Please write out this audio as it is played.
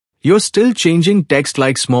You're still changing text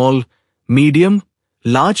like small, medium,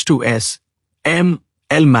 large to S, M,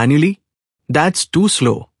 L manually? That's too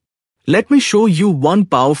slow. Let me show you one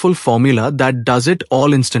powerful formula that does it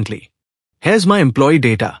all instantly. Here's my employee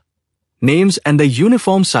data. Names and the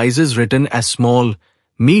uniform sizes written as small,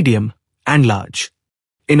 medium, and large.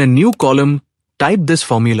 In a new column, type this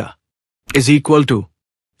formula. Is equal to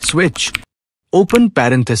switch, open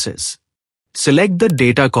parenthesis. Select the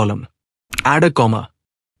data column. Add a comma.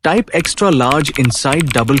 Type extra large inside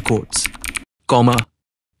double quotes. Comma.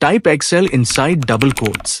 Type XL inside double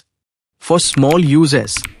quotes. For small use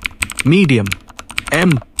S, medium,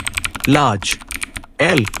 M, large,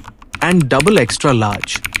 L, and double extra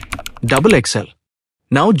large, double XL.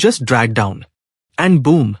 Now just drag down. And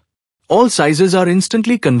boom! All sizes are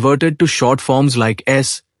instantly converted to short forms like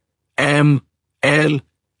S, M, L,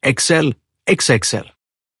 XL, XXL.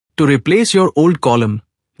 To replace your old column,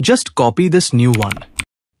 just copy this new one.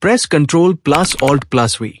 Press Ctrl plus Alt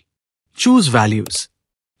plus V. Choose values.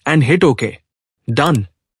 And hit OK. Done.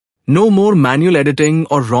 No more manual editing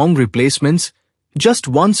or wrong replacements, just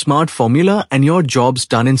one smart formula and your job's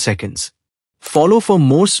done in seconds. Follow for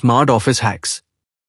more smart office hacks.